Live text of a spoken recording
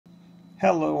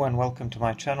Hello and welcome to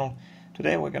my channel.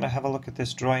 Today we're going to have a look at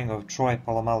this drawing of Troy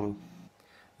Polamalu.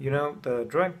 You know, the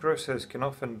drawing process can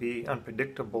often be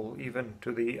unpredictable even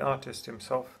to the artist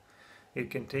himself.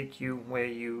 It can take you where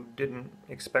you didn't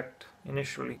expect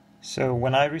initially. So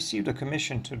when I received a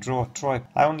commission to draw Troy,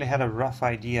 I only had a rough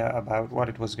idea about what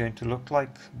it was going to look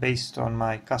like based on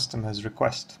my customer's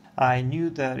request. I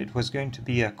knew that it was going to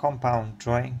be a compound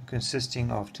drawing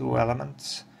consisting of two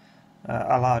elements,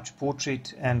 a large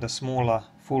portrait and a smaller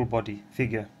full-body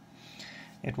figure.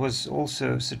 It was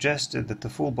also suggested that the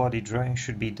full-body drawing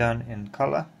should be done in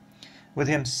color, with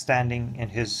him standing in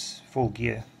his full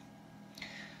gear.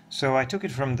 So I took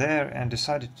it from there and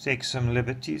decided to take some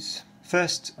liberties.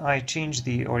 First, I changed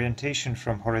the orientation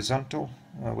from horizontal,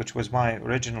 which was my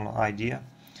original idea,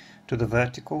 to the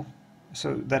vertical.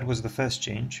 So that was the first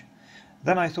change.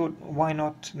 Then I thought, why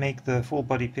not make the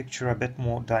full-body picture a bit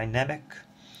more dynamic?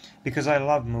 Because I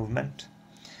love movement,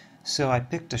 so I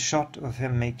picked a shot of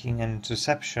him making an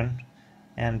interception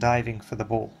and diving for the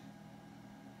ball.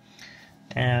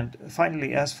 And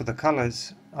finally, as for the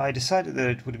colors, I decided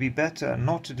that it would be better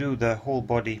not to do the whole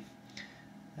body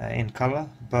in color,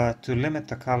 but to limit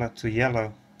the color to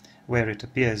yellow where it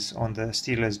appears on the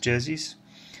Steelers jerseys,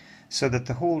 so that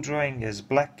the whole drawing is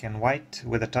black and white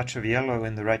with a touch of yellow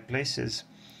in the right places,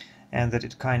 and that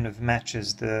it kind of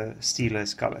matches the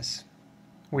Steelers colors,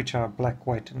 which are black,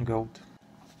 white and gold.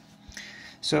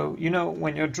 So, you know,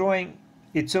 when you're drawing,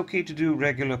 it's okay to do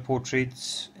regular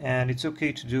portraits and it's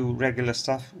okay to do regular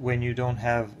stuff when you don't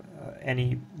have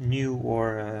any new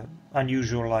or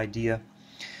unusual idea.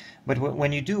 But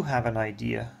when you do have an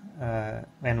idea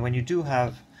and when you do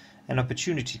have an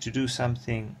opportunity to do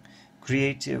something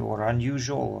creative or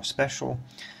unusual or special,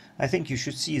 I think you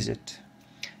should seize it.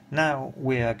 Now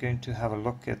we are going to have a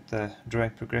look at the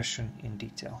drawing progression in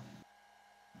detail.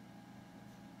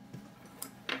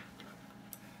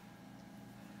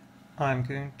 I'm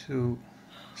going to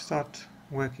start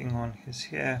working on his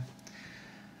hair,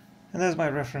 and there's my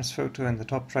reference photo in the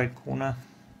top right corner.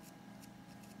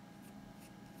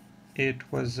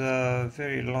 It was a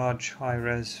very large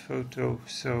high-res photo,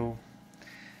 so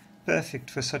perfect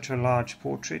for such a large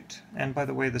portrait. And by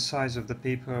the way, the size of the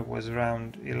paper was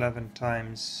around 11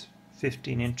 times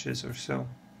 15 inches or so.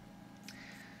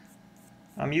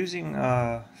 I'm using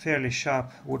a fairly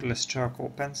sharp woodless charcoal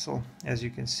pencil, as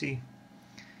you can see.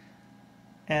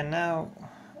 And now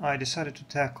I decided to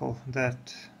tackle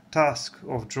that task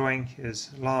of drawing his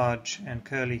large and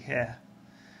curly hair,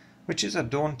 which is a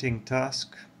daunting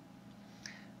task,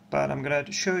 but I'm going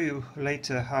to show you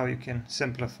later how you can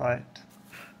simplify it.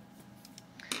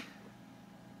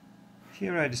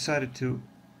 Here I decided to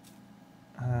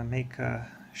make a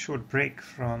short break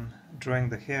from drawing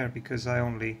the hair because I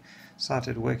only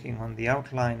started working on the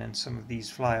outline and some of these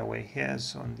flyaway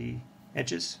hairs on the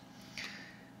edges.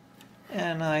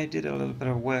 And I did a little bit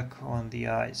of work on the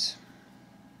eyes.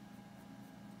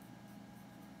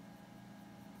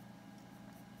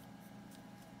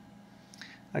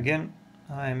 Again,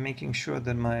 I'm making sure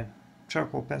that my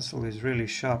charcoal pencil is really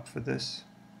sharp for this.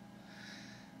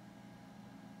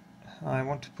 I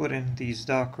want to put in these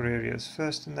darker areas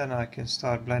first, and then I can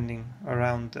start blending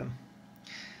around them.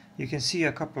 You can see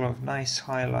a couple of nice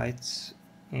highlights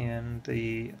in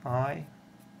the eye,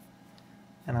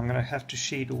 and I'm going to have to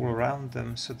shade all around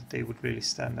them so that they would really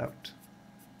stand out.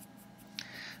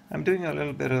 I'm doing a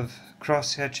little bit of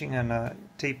cross hatching and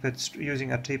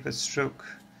using a tapered stroke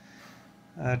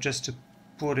just to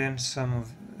put in some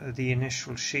of the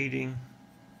initial shading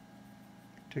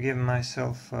to give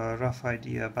myself a rough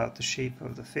idea about the shape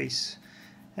of the face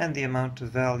and the amount of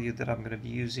value that I'm going to be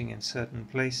using in certain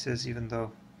places, even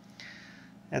though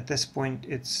at this point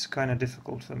it's kind of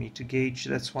difficult for me to gauge.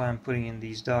 That's why I'm putting in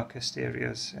these darkest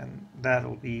areas, and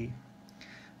that'll be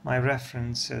my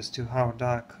reference as to how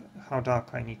dark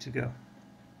I need to go.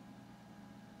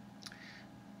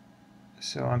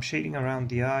 So I'm shading around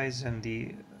the eyes and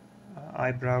the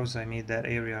eyebrows. I made that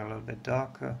area a little bit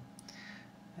darker,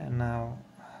 and now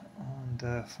on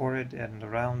the forehead and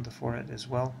around the forehead as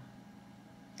well.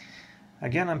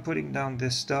 Again, I'm putting down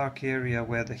this dark area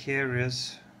where the hair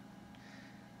is,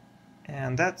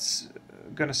 and that's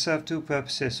going to serve two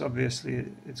purposes.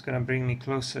 Obviously, it's going to bring me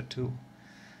closer to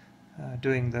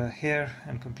doing the hair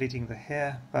and completing the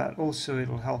hair, but also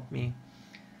it'll help me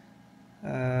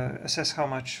assess how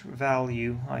much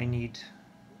value I need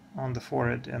on the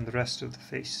forehead and the rest of the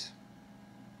face.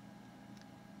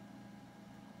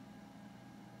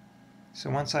 So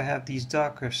once I have these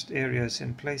darkest areas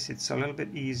in place, it's a little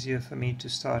bit easier for me to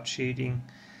start shading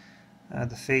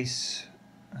the face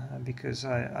because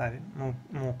I'm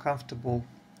more comfortable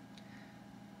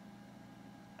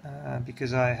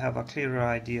because I have a clearer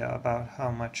idea about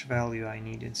how much value I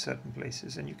need in certain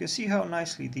places. And you can see how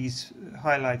nicely these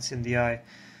highlights in the eye,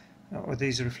 or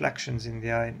these reflections in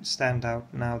the eye, stand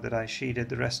out now that I shaded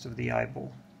the rest of the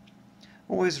eyeball.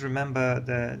 Always remember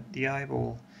that the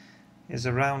eyeball is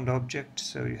a round object,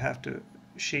 so you have to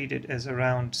shade it as a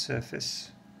round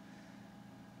surface.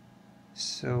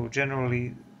 So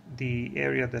generally the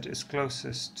area that is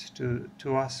closest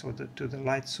to us, or to the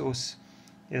light source,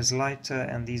 is lighter,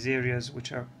 and these areas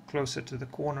which are closer to the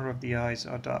corner of the eyes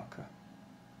are darker.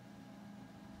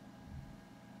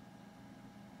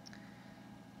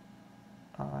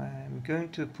 I'm going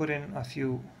to put in a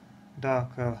few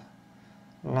darker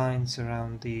lines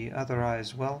around the other eye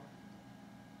as well.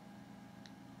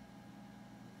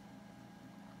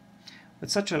 With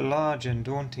such a large and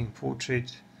daunting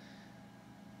portrait,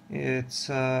 it's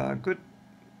a good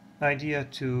idea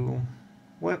to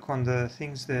work on the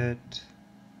things that'll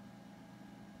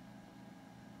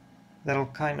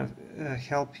kind of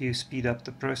help you speed up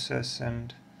the process,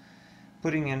 and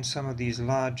putting in some of these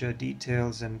larger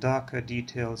details and darker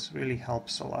details really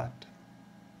helps a lot.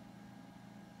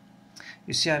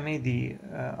 You see, I made the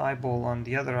eyeball on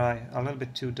the other eye a little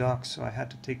bit too dark, so I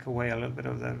had to take away a little bit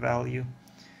of that value.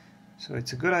 So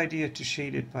it's a good idea to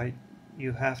shade it, but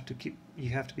you have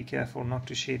to be careful not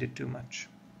to shade it too much.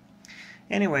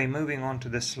 Anyway, moving on to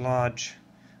this large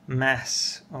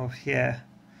mass of hair.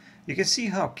 You can see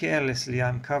how carelessly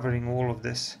I'm covering all of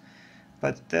this,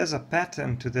 but there's a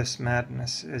pattern to this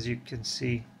madness, as you can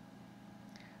see.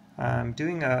 I'm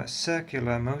doing a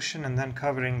circular motion and then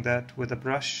covering that with a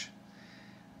brush,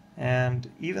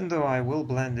 and even though I will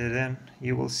blend it in,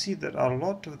 you will see that a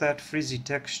lot of that frizzy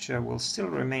texture will still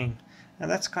remain, and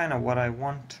that's kind of what I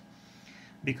want,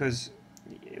 because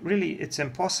really it's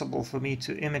impossible for me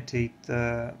to imitate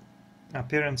the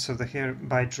appearance of the hair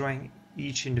by drawing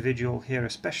each individual hair,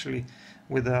 especially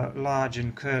with a large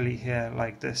and curly hair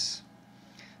like this.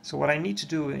 So what I need to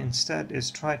do instead is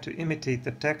try to imitate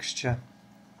the texture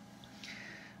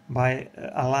by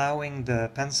allowing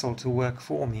the pencil to work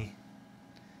for me.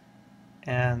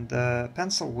 And the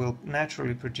pencil will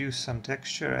naturally produce some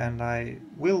texture, and I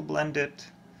will blend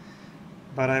it,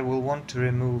 but I will want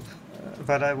to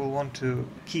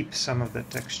keep some of the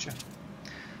texture.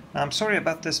 Now, I'm sorry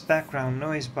about this background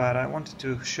noise, but I wanted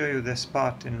to show you this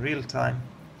part in real time,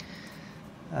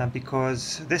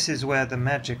 because this is where the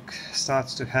magic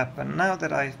starts to happen. Now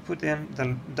that I've put in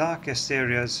the darkest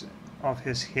areas of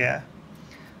his hair,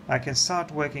 I can start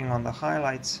working on the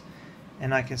highlights,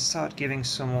 and I can start giving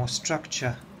some more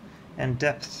structure and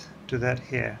depth to that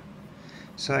hair.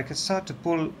 So I can start to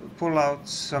pull out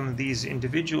some of these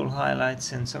individual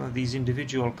highlights and some of these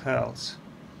individual curls.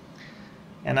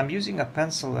 And I'm using a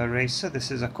pencil eraser. This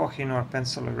is a Kohinoor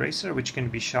pencil eraser, which can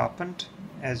be sharpened,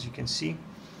 as you can see.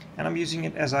 And I'm using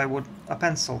it as I would a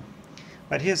pencil.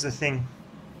 But here's the thing.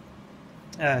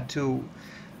 To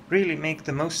really make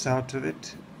the most out of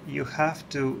it, you have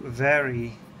to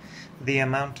vary the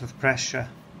amount of pressure,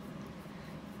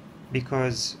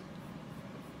 because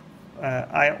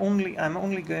I'm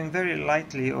only going very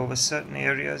lightly over certain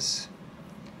areas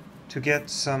to get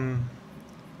some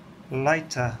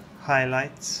lighter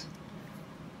highlights,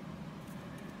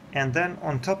 and then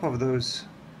on top of those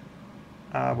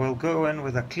we'll go in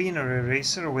with a cleaner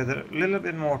eraser with a little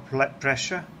bit more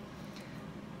pressure,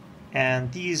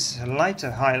 and these lighter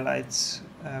highlights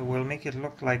will make it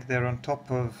look like they're on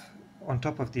top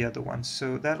of the other ones.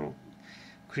 So that'll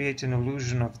create an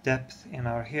illusion of depth in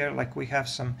our hair, like we have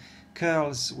some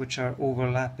curls which are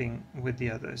overlapping with the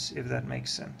others, if that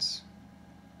makes sense.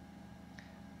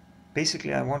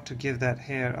 Basically, I want to give that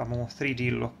hair a more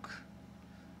 3D look.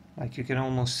 Like you can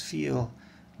almost feel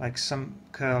like some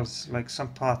curls, like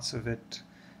some parts of it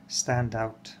stand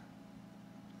out.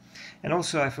 And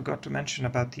also I forgot to mention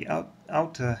about the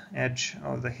outer edge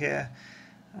of the hair.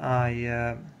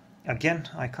 Again,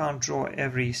 I can't draw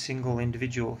every single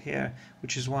individual hair,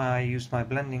 which is why I used my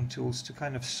blending tools to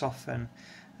kind of soften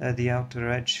the outer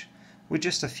edge with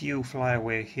just a few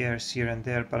flyaway hairs here and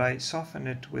there, but I soften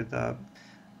it with a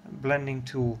blending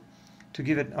tool to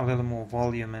give it a little more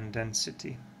volume and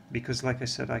density, because like I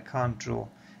said, I can't draw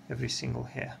every single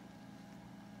hair.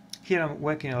 Here I'm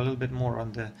working a little bit more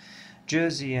on the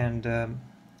jersey, and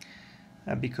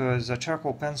because a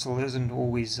charcoal pencil isn't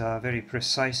always a very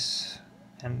precise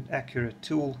and accurate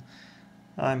tool,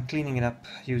 I'm cleaning it up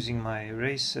using my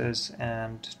erasers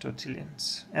and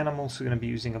tortillons. And I'm also going to be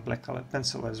using a black colored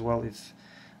pencil as well if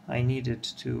I need it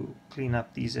to clean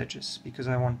up these edges, because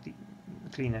I want the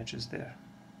clean edges there.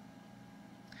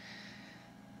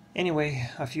 Anyway,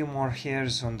 a few more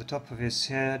hairs on the top of his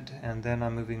head, and then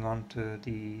I'm moving on to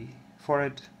the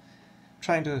forehead,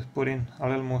 trying to put in a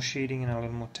little more shading and a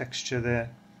little more texture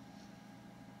there.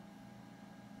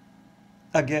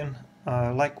 Again,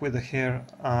 like with the hair,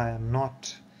 I am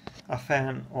not a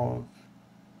fan of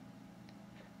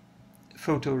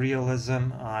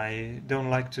photorealism. I don't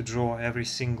like to draw every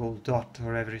single dot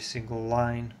or every single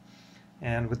line,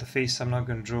 and with the face I'm not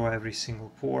going to draw every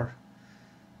single pore.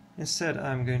 Instead,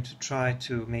 I'm going to try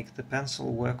to make the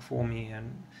pencil work for me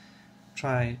and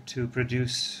try to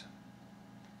produce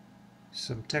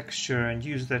some texture and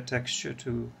use that texture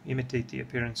to imitate the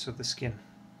appearance of the skin.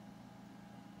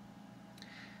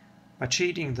 By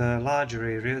shading the larger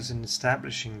areas and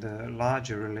establishing the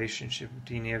larger relationship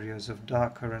between areas of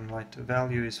darker and lighter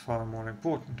value is far more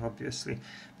important, obviously,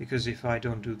 because if I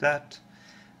don't do that,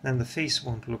 then the face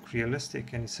won't look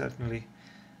realistic, and it certainly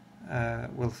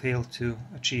will fail to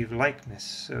achieve likeness.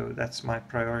 So that's my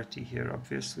priority here.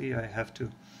 Obviously, I have to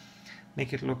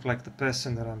make it look like the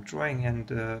person that I'm drawing, and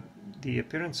the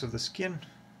appearance of the skin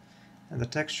and the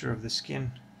texture of the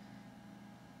skin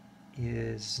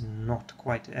is not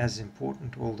quite as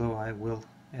important, although I will,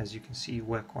 as you can see,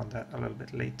 work on that a little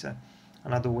bit later.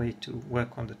 Another way to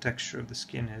work on the texture of the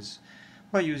skin is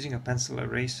by using a pencil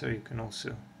eraser. You can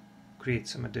also create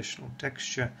some additional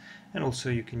texture, and also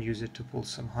you can use it to pull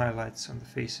some highlights on the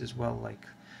face as well, like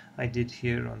I did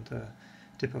here on the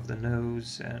tip of the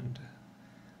nose and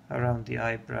around the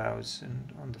eyebrows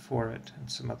and on the forehead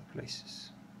and some other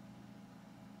places.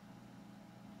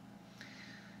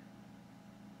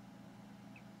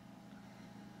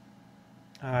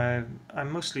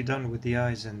 I'm mostly done with the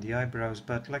eyes and the eyebrows,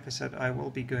 but like I said, I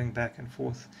will be going back and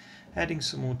forth, adding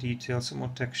some more detail, some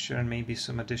more texture, and maybe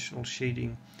some additional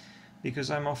shading,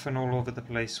 because I'm often all over the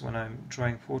place when I'm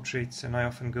drawing portraits, and I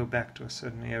often go back to a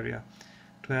certain area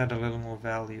to add a little more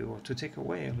value or to take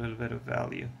away a little bit of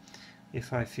value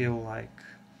if I feel like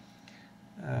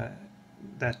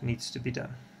that needs to be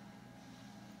done.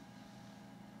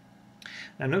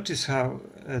 Now notice how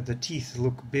the teeth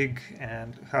look big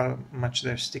and how much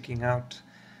they're sticking out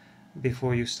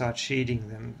before you start shading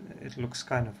them. It looks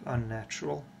kind of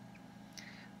unnatural.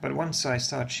 But once I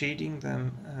start shading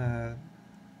them,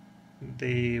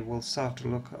 they will start to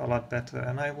look a lot better.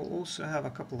 And I will also have a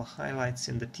couple of highlights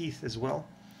in the teeth as well.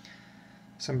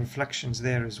 Some reflections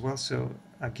there as well. So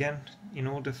again, in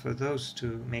order for those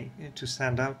to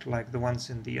stand out like the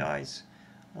ones in the eyes,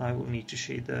 I will need to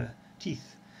shade the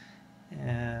teeth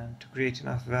and to create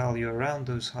enough value around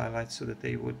those highlights so that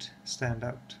they would stand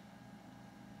out.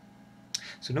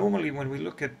 So normally when we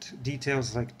look at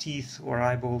details like teeth or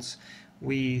eyeballs,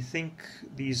 we think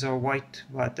these are white,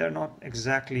 but they're not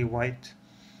exactly white.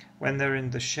 When they're in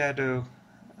the shadow,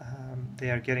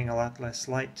 they are getting a lot less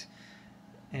light,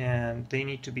 and they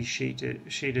need to be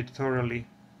shaded thoroughly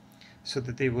so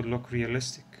that they would look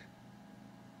realistic.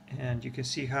 And you can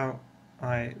see how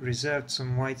I reserved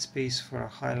some white space for a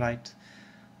highlight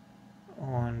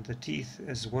on the teeth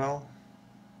as well,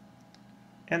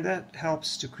 and that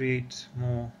helps to create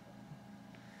more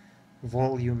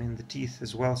volume in the teeth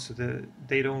as well, so that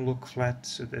they don't look flat,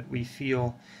 so that we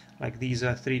feel like these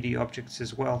are 3D objects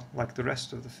as well, like the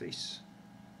rest of the face.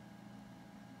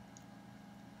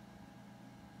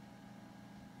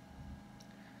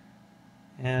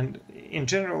 And in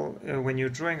general, when you're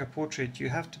drawing a portrait, you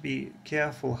have to be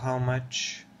careful how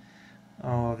much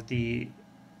of the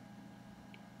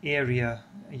area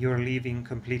you're leaving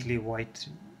completely white.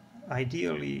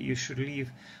 Ideally, you should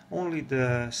leave only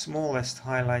the smallest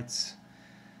highlights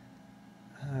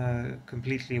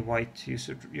completely white. You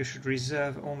should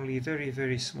reserve only very,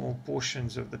 very small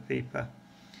portions of the paper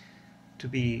to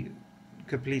be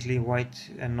completely white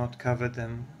and not cover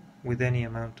them with any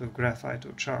amount of graphite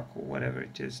or charcoal, whatever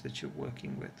it is that you're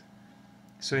working with.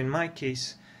 So in my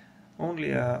case, only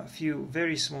a few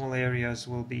very small areas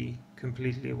will be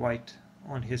completely white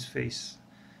on his face,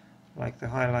 like the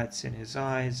highlights in his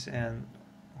eyes and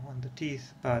on the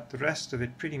teeth, but the rest of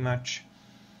it pretty much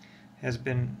has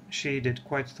been shaded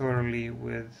quite thoroughly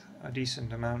with a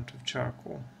decent amount of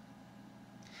charcoal.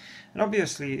 And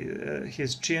obviously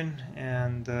his chin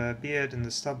and the beard and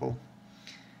the stubble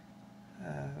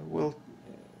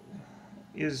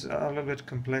is a little bit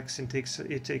complex, and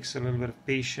it takes a little bit of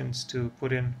patience to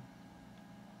put in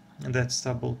that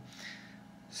stubble.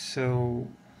 So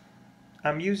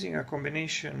I'm using a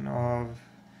combination of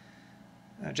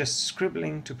just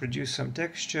scribbling to produce some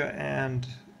texture and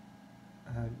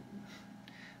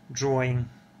drawing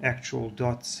actual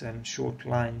dots and short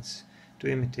lines to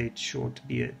imitate short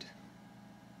beard.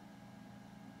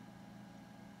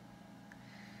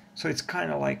 So it's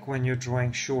kind of like when you're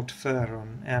drawing short fur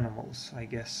on animals, I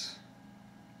guess.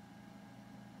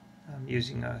 I'm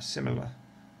using a similar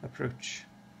approach.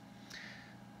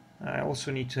 I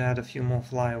also need to add a few more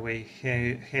flyaway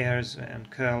hairs and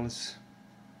curls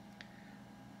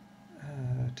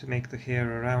to make the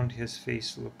hair around his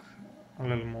face look a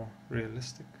little more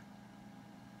realistic.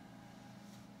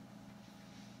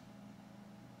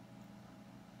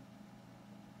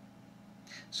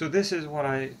 So this is what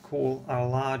I call a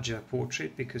larger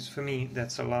portrait, because for me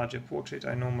that's a larger portrait.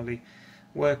 I normally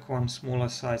work on smaller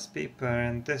size paper,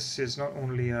 and this is not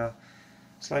only a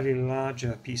slightly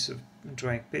larger piece of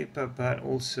drawing paper, but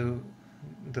also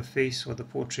the face or the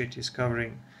portrait is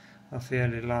covering a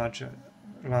fairly large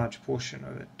portion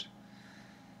of it.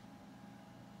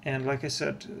 And like I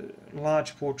said,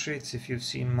 large portraits, if you've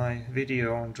seen my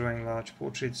video on drawing large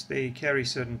portraits, they carry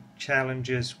certain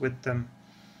challenges with them,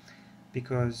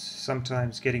 because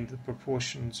sometimes getting the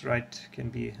proportions right can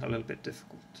be a little bit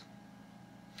difficult.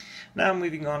 Now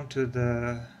moving on to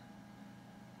the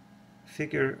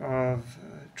figure of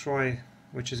Troy,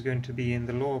 which is going to be in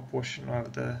the lower portion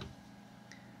of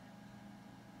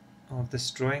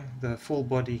this drawing, the full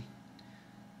body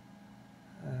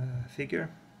figure.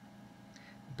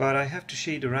 But I have to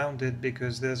shade around it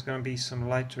because there's going to be some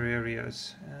lighter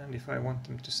areas, and if I want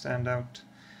them to stand out,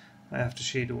 I have to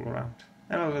shade all around.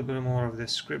 And a little bit more of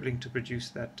this scribbling to produce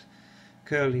that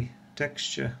curly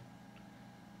texture.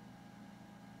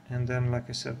 And then, like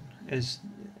I said,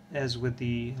 as with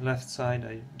the left side,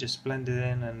 I just blend it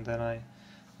in and then I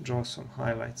draw some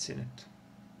highlights in it.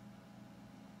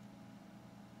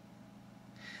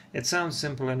 It sounds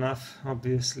simple enough,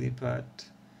 obviously, but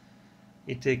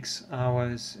it takes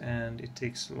hours and it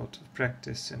takes a lot of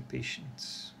practice and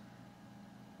patience.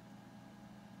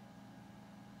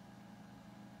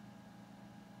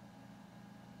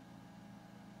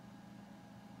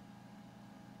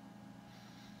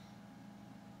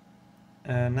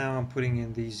 Now I'm putting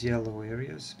in these yellow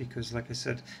areas because, like I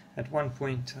said, at one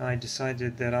point I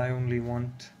decided that I only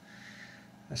want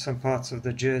some parts of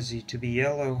the jersey to be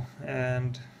yellow,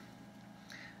 and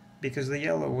because the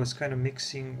yellow was kind of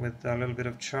mixing with a little bit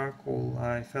of charcoal,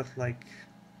 I felt like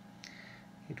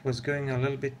it was going a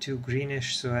little bit too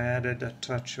greenish, so I added a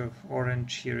touch of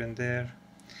orange here and there.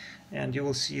 And you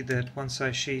will see that once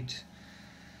I shade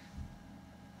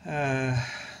the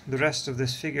rest of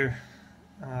this figure,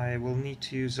 I will need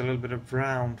to use a little bit of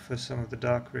brown for some of the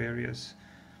darker areas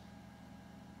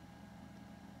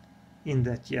in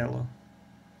that yellow.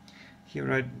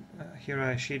 Here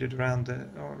I shaded around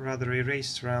or rather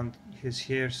erased around his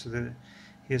hair so that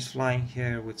his flying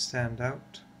hair would stand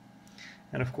out.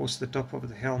 And of course the top of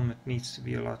the helmet needs to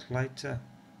be a lot lighter.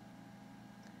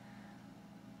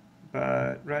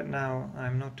 But right now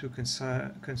I'm not too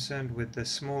concerned with the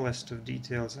smallest of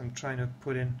details. I'm trying to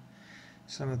put in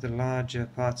some of the larger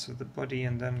parts of the body,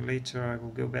 and then later I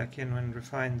will go back in and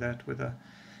refine that with a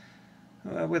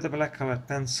black colored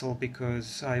pencil,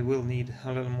 because I will need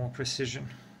a little more precision.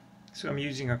 So I'm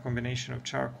using a combination of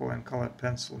charcoal and colored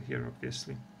pencil here,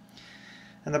 obviously.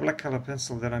 And the black colored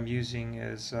pencil that I'm using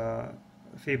is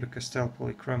Faber-Castell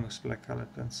Polychromos black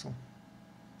colored pencil,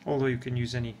 although you can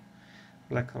use any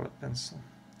black colored pencil.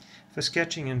 For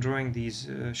sketching and drawing these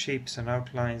shapes and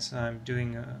outlines, I'm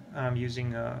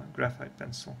using a graphite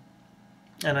pencil,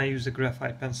 and I use a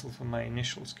graphite pencil for my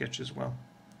initial sketch as well.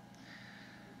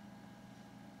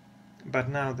 But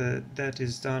now that that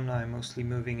is done, I'm mostly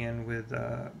moving in with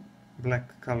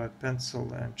black colored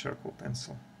pencil and charcoal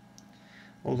pencil.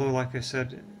 Although, like I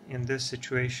said, in this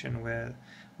situation where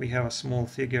we have a small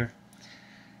figure,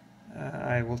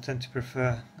 I will tend to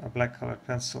prefer a black colored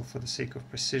pencil for the sake of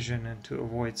precision and to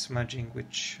avoid smudging,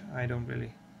 which I don't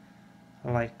really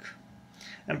like.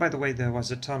 And by the way, there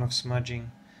was a ton of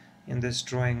smudging in this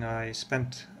drawing. I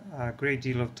spent a great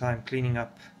deal of time cleaning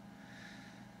up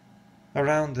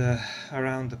around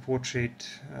the portrait,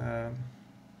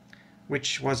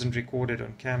 which wasn't recorded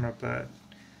on camera, but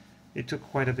it took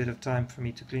quite a bit of time for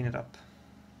me to clean it up.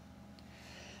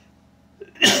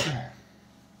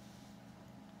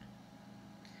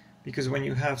 Because when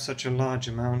you have such a large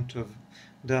amount of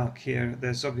dark hair,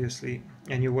 there's obviously,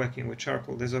 and you're working with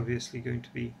charcoal, there's obviously going to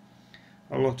be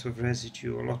a lot of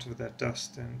residue, a lot of that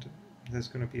dust, and there's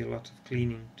going to be a lot of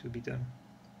cleaning to be done.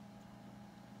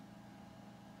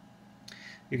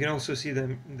 You can also see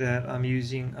that I'm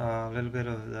using a little bit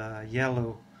of the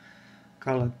yellow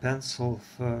colored pencil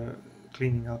for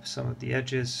cleaning up some of the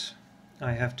edges.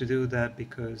 I have to do that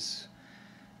because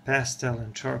pastel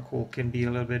and charcoal can be a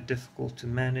little bit difficult to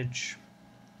manage,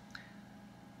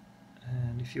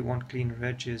 and if you want cleaner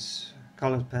edges,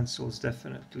 colored pencils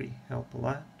definitely help a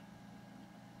lot.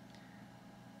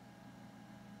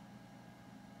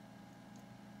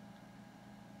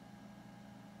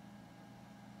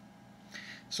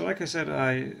 So like I said,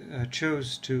 I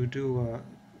chose to do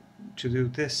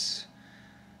this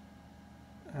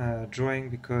drawing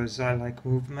because I like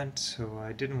movement, so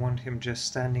I didn't want him just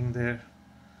standing there.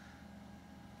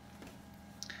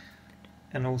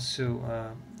 And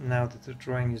also, now that the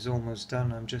drawing is almost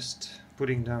done, I'm just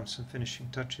putting down some finishing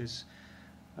touches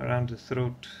around the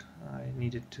throat. I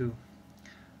needed to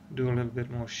do a little bit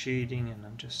more shading, and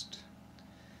I'm just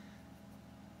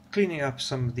cleaning up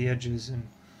some of the edges and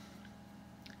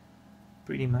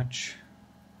pretty much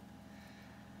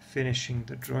finishing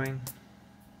the drawing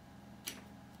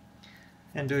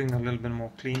and doing a little bit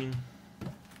more cleaning.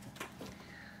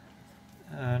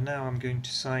 Now I'm going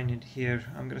to sign it here.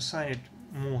 I'm going to sign it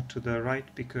more to the right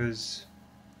because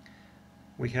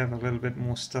we have a little bit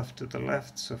more stuff to the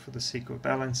left, so for the sake of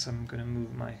balance I'm going to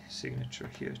move my signature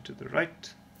here to the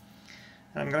right.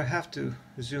 And I'm going to have to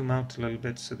zoom out a little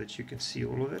bit so that you can see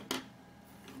all of it.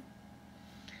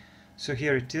 So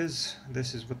here it is.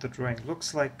 This is what the drawing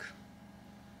looks like.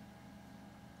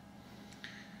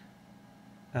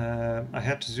 I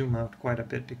had to zoom out quite a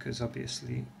bit because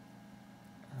obviously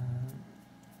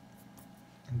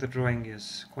the drawing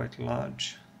is quite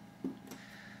large.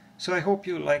 So I hope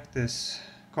you like this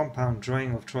compound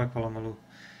drawing of Troy Polamalu,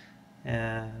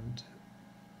 and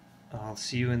I'll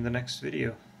see you in the next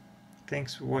video.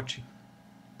 Thanks for watching.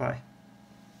 Bye.